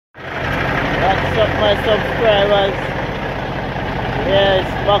What's up, my subscribers? Yeah, it's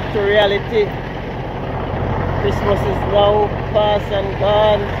back to reality. Christmas is now past and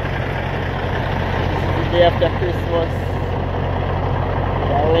gone. This is the day after Christmas.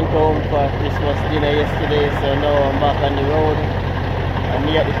 I went home for Christmas dinner yesterday, so now I'm back on the road. I'm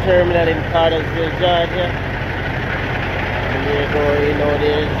here at the terminal in Cartersville, Georgia. And there you go, you know,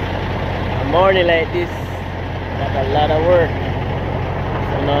 there's a morning like this, got a lot of work.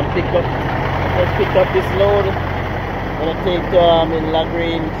 So now I'm pick up this load. I'm gonna take to in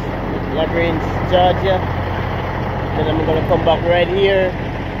LaGrange, Georgia. Then I'm gonna come back right here,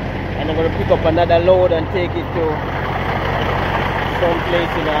 and I'm gonna pick up another load and take it to some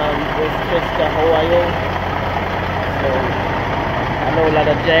place in Westchester, Ohio. So I know a lot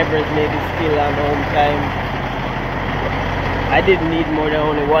of drivers maybe still on home time. I didn't need more than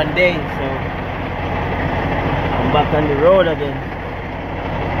only one day, so I'm back on the road again.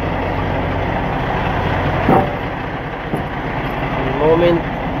 The moment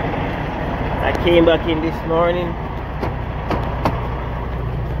I came back in this morning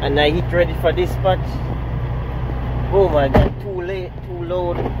and I hit ready for dispatch, boom, I got too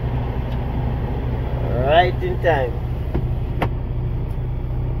low right in time.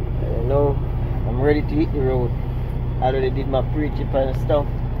 I know I'm ready to hit the road. I already did my pre-trip and stuff.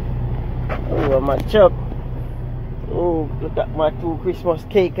 Oh, my chop. Oh, look at my 2 Christmas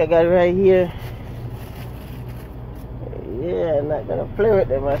cake I got right here. Yeah, I'm not gonna play with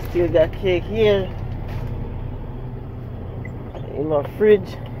them. I still got cake here in my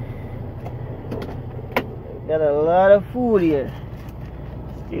fridge. Got a lot of food here.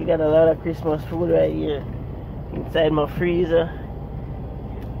 Still got a lot of Christmas food right here inside my freezer.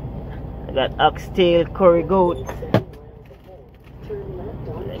 I got oxtail, curry goat.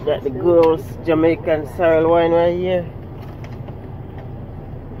 I got the good old Jamaican sorrel wine right here.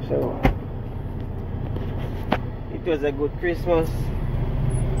 So it was a good Christmas,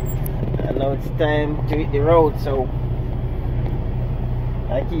 and now it's time to hit the road. So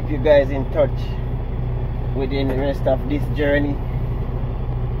I keep you guys in touch within the rest of this journey.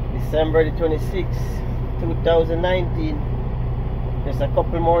 December the 26th, 2019. Just a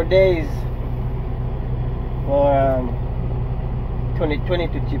couple more days for 2020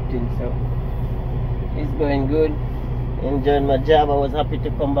 to chip in. So it's going good. Enjoying my job. I was happy to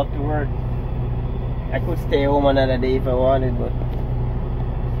come back to work. I could stay home another day if I wanted, but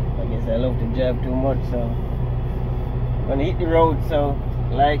I guess I love the job too much. So I'm gonna hit the road. So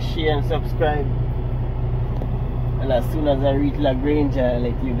like, share and subscribe, and as soon as I reach LaGrange, I'll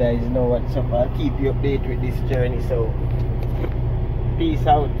let you guys know what's up. I'll keep you updated with this journey. So peace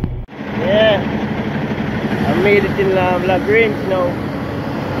out. Yeah, I made it in LaGrange now.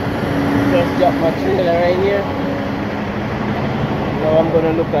 Just got my trailer right here. Now I'm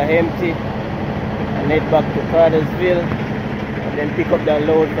gonna look at empty and head back to Cartersville, and then pick up that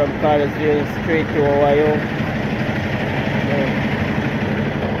load from Cartersville straight to Ohio. So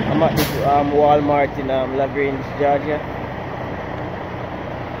I'm at this Walmart in LaGrange, Georgia.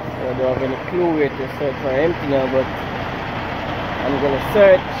 So I don't have any clue where to search for empty now, but I'm gonna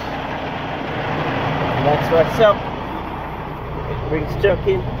search. And that's what's up. It brings Chuck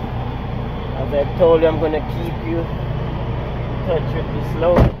in. As I told you, I'm gonna keep you in touch with this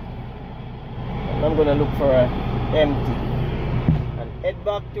load. And I'm gonna look for an empty and head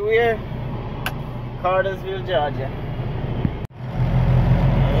back to here, Cartersville, Georgia.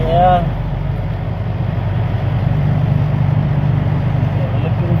 Yeah, I'm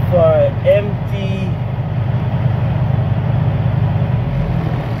looking for an empty.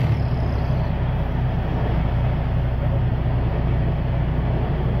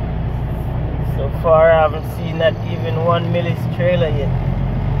 So far I haven't seen not even one Millis trailer yet.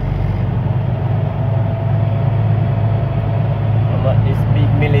 I'm at this big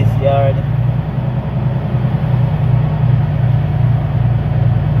Millis yard.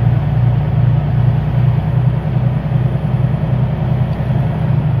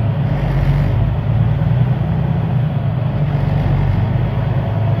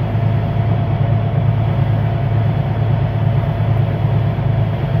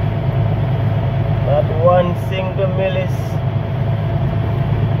 Not one single Millis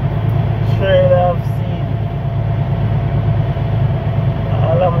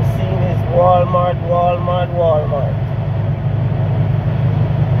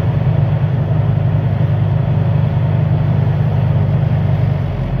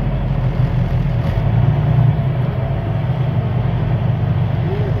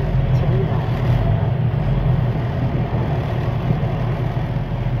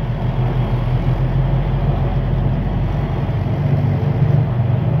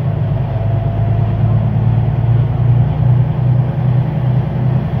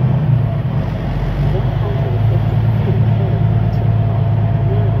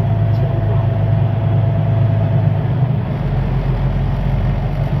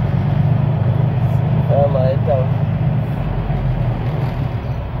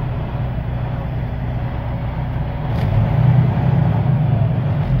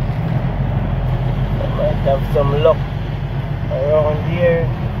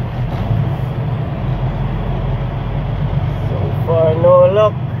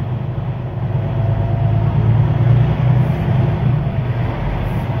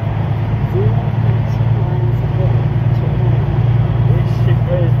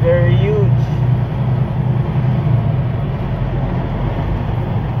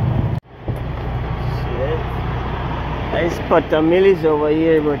cut a millis over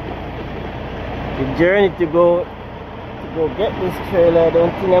here, but the journey to go get this trailer, I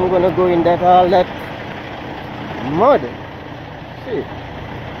don't think I'm gonna go in that all that mud. Shit.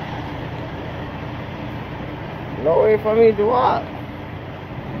 No way for me to walk.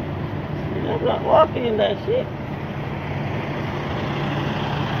 I'm not walking in that shit.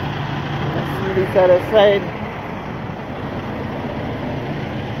 Let's see this other side.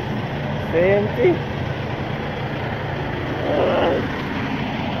 Same thing.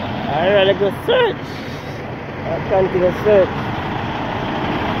 I'd rather go search. I'll continue search.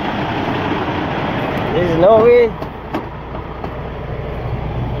 There's no way.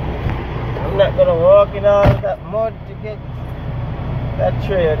 I'm not gonna walk in all that mud to get that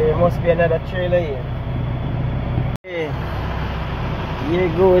trailer. There must be another trailer here. Okay. Here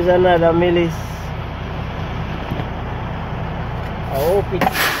goes another millis. I hope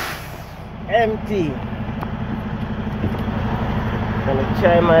it's empty. Gonna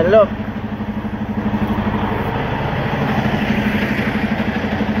try my luck.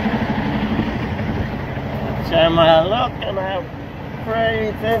 Try my luck and I pray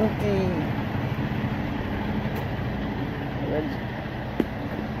it's empty.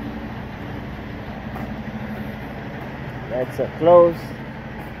 That's a close.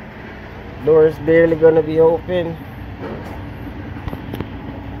 Door's barely gonna be open.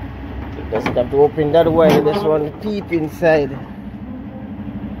 Just have to open that way. I just want to peep inside.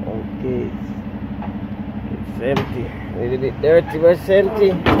 Okay, it's empty. A little bit dirty, but it's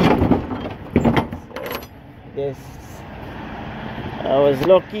empty. So, yes, I was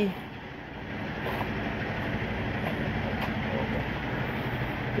lucky.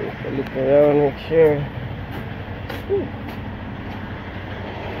 Take a look around, make sure. Whew.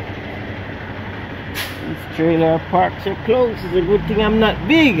 These trailer parks are closed. It's a good thing I'm not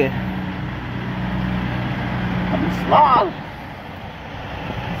big. I'm small,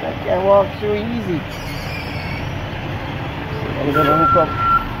 so I can walk through easy. So I'm gonna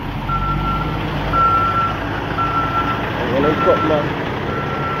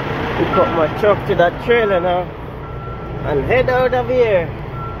hook up my truck to that trailer now and head out of here.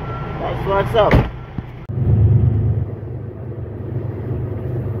 That's what's up.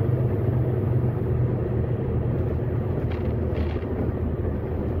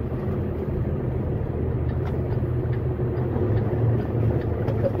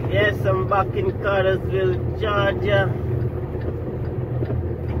 Yes, I'm back in Cartersville, Georgia.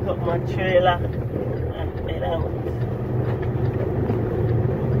 Pick up my trailer and head out.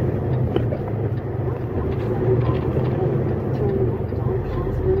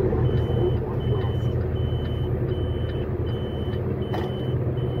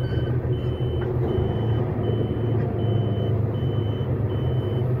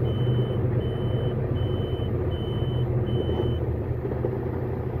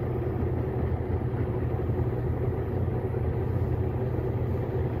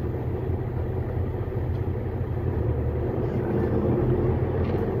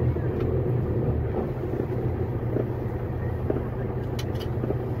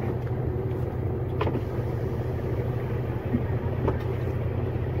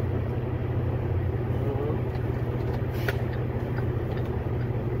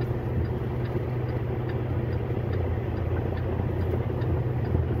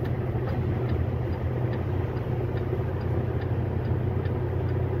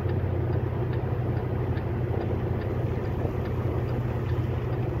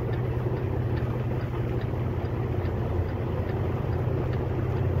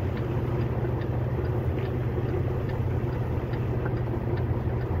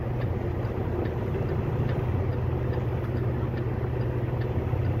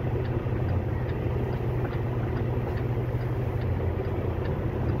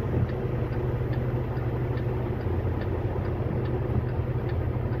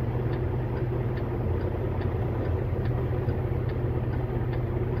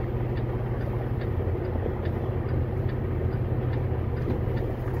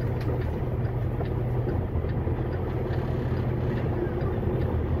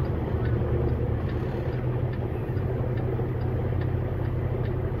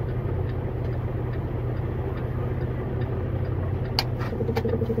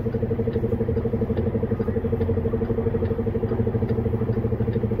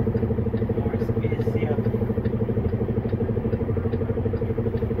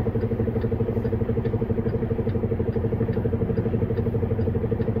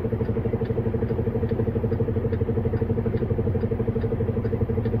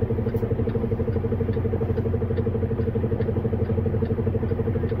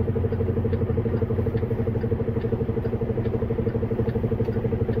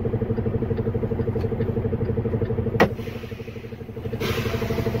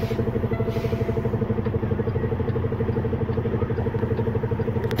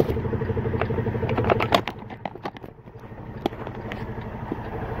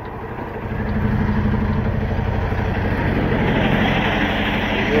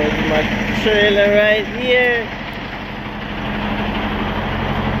 my trailer right here.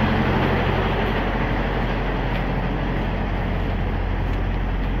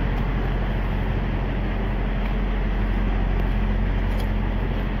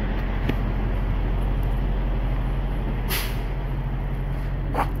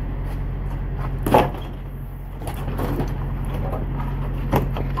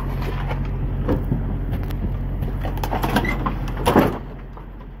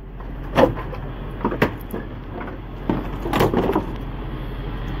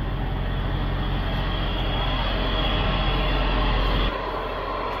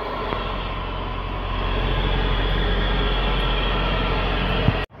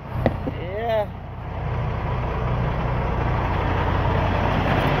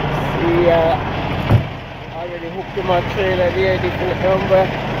 Already hooked to my trailer there, different number.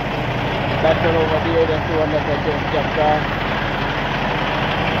 That one over there, that's the one that I just jumped on.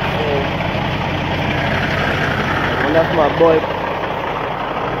 So, and that's my bulb.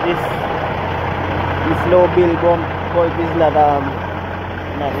 This low bill bulb is not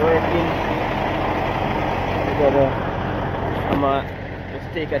working. I'm gonna just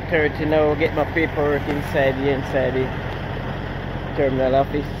take a 30 now, get my paperwork inside the terminal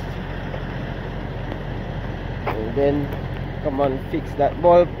office. And then come on, fix that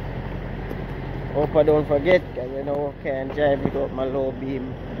bulb. Hope I don't forget, because you know I can't drive without my low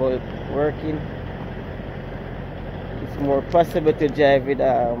beam bulb working. It's more possible to drive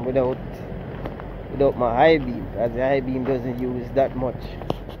without my high beam, because the high beam doesn't use that much.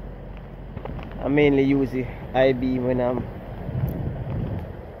 I mainly use the high beam when I'm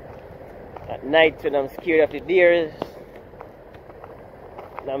at night, when I'm scared of the deers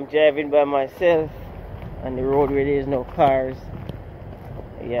and I'm driving by myself on the road where there's no cars.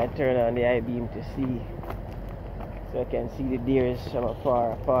 Yeah, I turn on the high beam to see, so I can see the deers from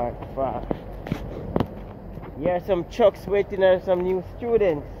afar. Here are some trucks waiting on some new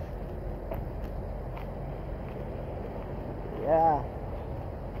students. Yeah,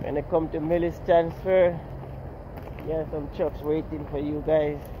 when they come to Millis Transfer, yeah, some trucks waiting for you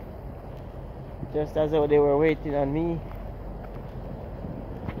guys, just as though they were waiting on me.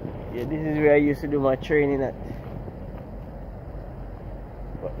 Yeah, this is where I used to do my training at.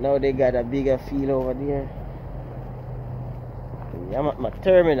 But now they got a bigger field over there. I'm at my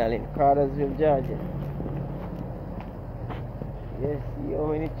terminal in Cartersville, Georgia. Yes, see how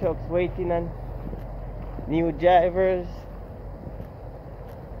many trucks waiting on new drivers.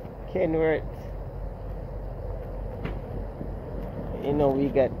 Kenworth. You know, we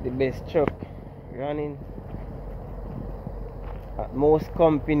got the best truck running. At most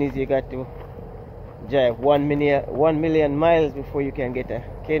companies you got to drive 1 million miles before you can get a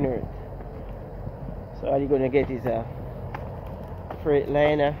Kenworth. So all you're gonna get is a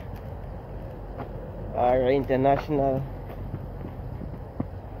Freightliner or International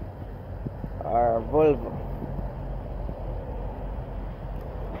or Volvo.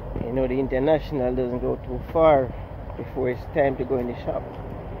 You know, the International doesn't go too far before it's time to go in the shop.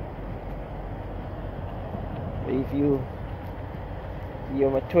 So if you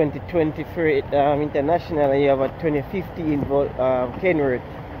have a 2020 Freight International and you have a 2015 Kenworth,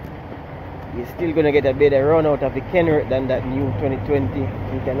 you're still gonna get a better run out of the Kenworth than that new 2020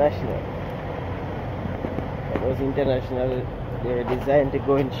 International. Those International, they're designed to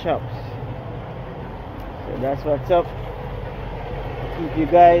go in shops. So that's what's up. Keep you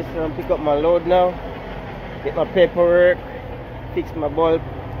guys, pick up my load now, get my paperwork, fix my bulb,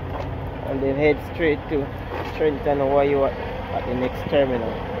 and then head straight to Trenton, Ohio at the next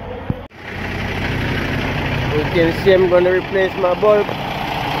terminal. You can see I'm going to replace my bulb.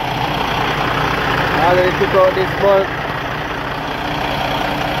 I already took out this bulb.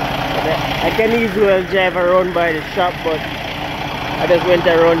 I can easily drive around by the shop, but I just went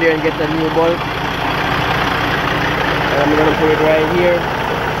around there and get a new bulb. And I'm going to put it right here.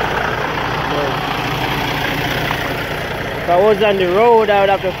 So, if I was on the road, I would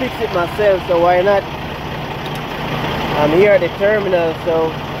have to fix it myself, so why not? I'm here at the terminal,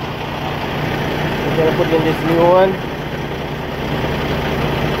 so I'm gonna put in this new one.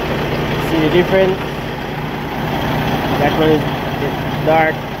 See the difference? That one is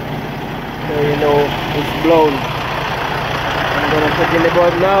dark, so you know it's blown. I'm gonna put in the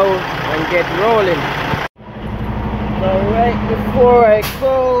bulb now and get rolling. So right before I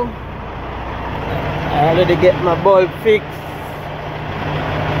go, I already get my bulb fixed.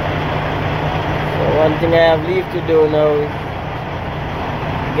 One thing I have left to do now is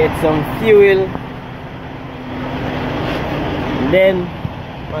get some fuel, and then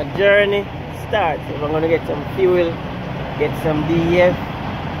my journey starts. If I'm gonna get some fuel, get some DEF,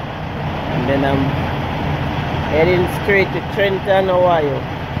 and then I'm heading straight to Trenton, Ohio.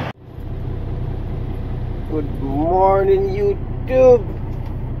 Good morning, YouTube.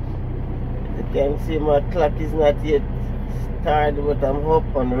 You can see my clock is not yet started, but I'm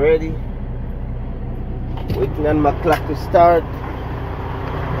up and ready. Waiting on my clock to start.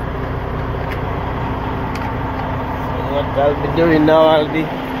 So what I'll be doing now, I'm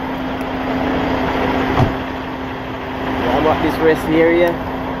at this rest area.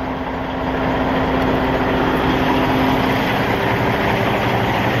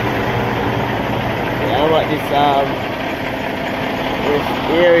 I'm at this rest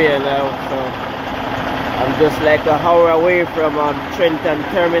area now, so I'm just like an hour away from Trenton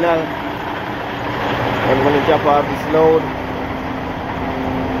Terminal. I'm going to drop off this load,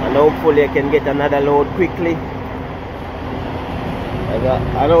 and hopefully I can get another load quickly.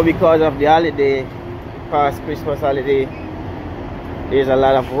 I know because of the holiday, past Christmas holiday, there's a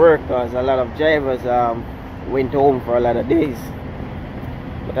lot of work because a lot of drivers went home for a lot of days.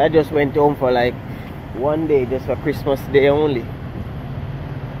 But I just went home for like one day, just for Christmas Day only.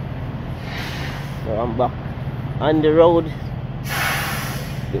 So I'm back on the road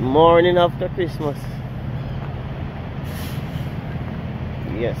the morning after Christmas.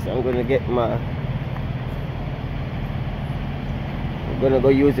 Yes, I'm gonna get I'm gonna go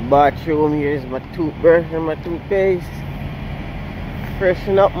use the bathroom. Here's my toothbrush and my toothpaste.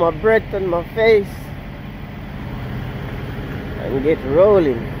 Freshen up my breath and my face and get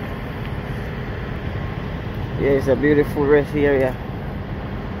rolling. Yeah, it's a beautiful rest area.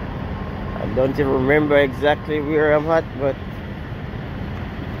 I don't even remember exactly where I'm at, but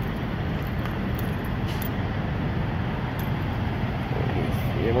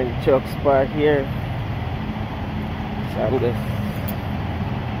I'm in the truck spot here. So I'm just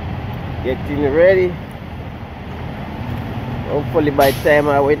getting ready. Hopefully by the time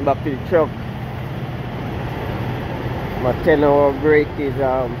I went back to the truck, my 10-hour break is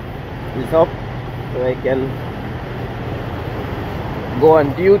up, so I can go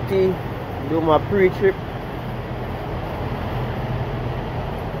on duty, do my pre-trip.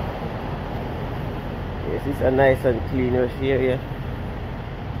 Yes, it's a nice and clean rest area.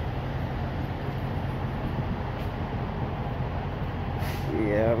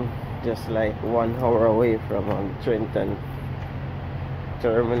 Yeah, I'm just like 1 hour away from Trenton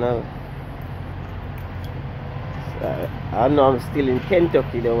Terminal. So, I know I'm still in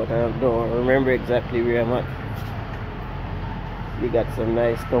Kentucky though, but I don't remember exactly where I'm at. We got some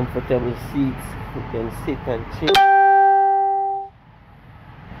nice comfortable seats. You can sit and chill.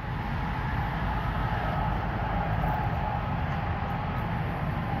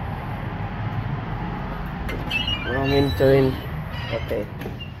 I'm entering. Okay.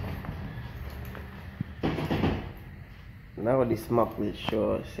 Now this map will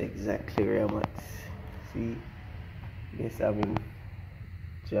show us exactly where I'm at. See? Yes, I'm in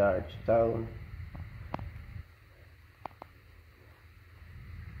Georgetown.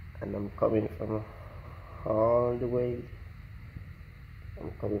 And I'm coming from all the way.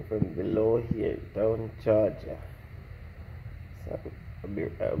 I'm coming from below here, down Georgia. So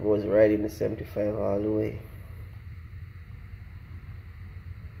I was riding the 75 all the way.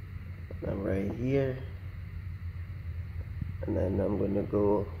 I'm right here, and then I'm gonna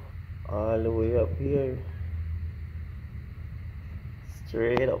go all the way up here,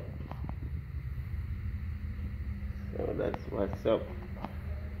 straight up. So that's what's up.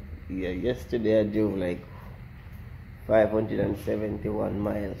 Yeah, yesterday I drove like 571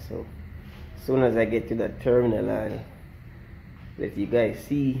 miles. So as soon as I get to that terminal, I'll let you guys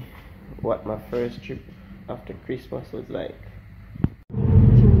see what my first trip after Christmas was like.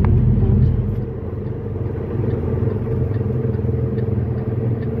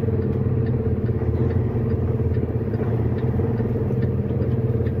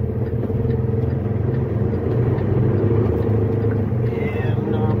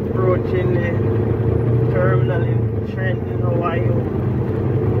 In the terminal in Trenton, Ohio.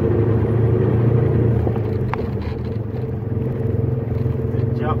 To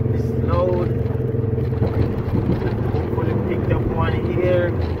drop this load. Hopefully picked up one here.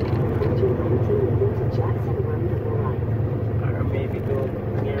 Or maybe go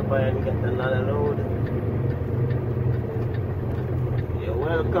nearby and get another load. Yeah,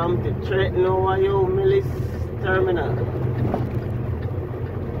 welcome to Trenton, Ohio, Millis Terminal.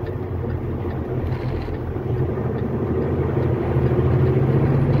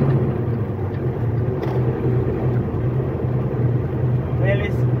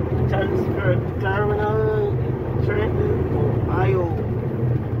 Transfer Terminal, Trenton, Ohio.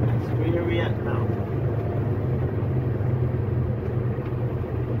 That's where we at now.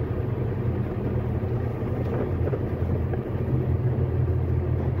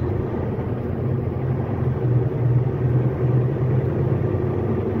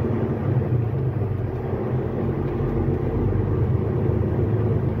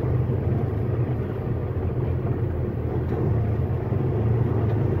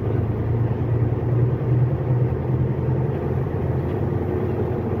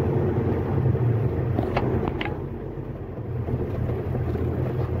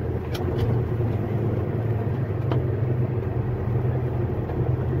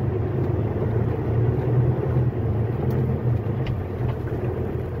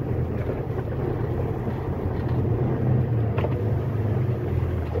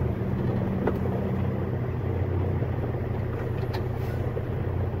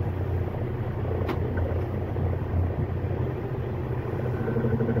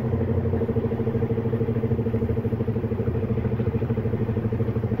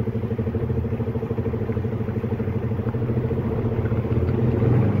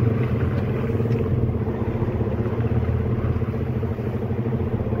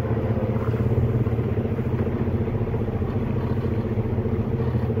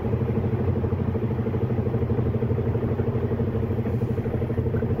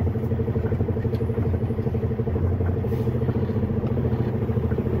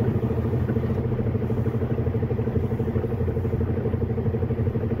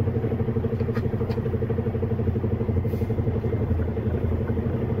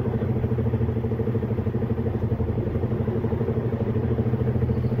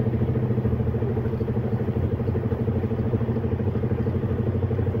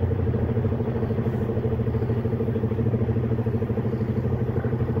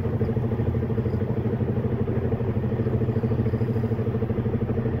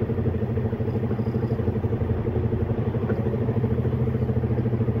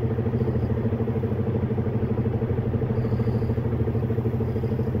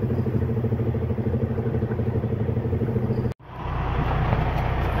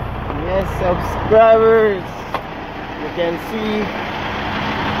 subscribers. You can see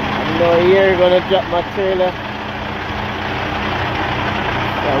I'm now here gonna drop my trailer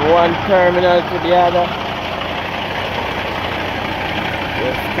from one terminal to the other.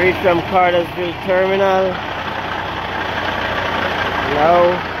 Just straight from Cartersville terminal.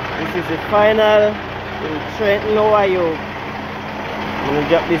 Now this is the final in Trenton, Ohio. I'm gonna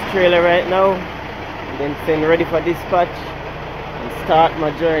drop this trailer right now and then send ready for dispatch and start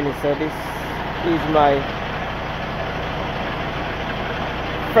my journey. So this is my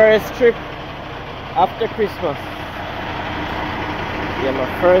first trip after Christmas. Yeah,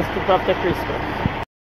 my first trip after Christmas.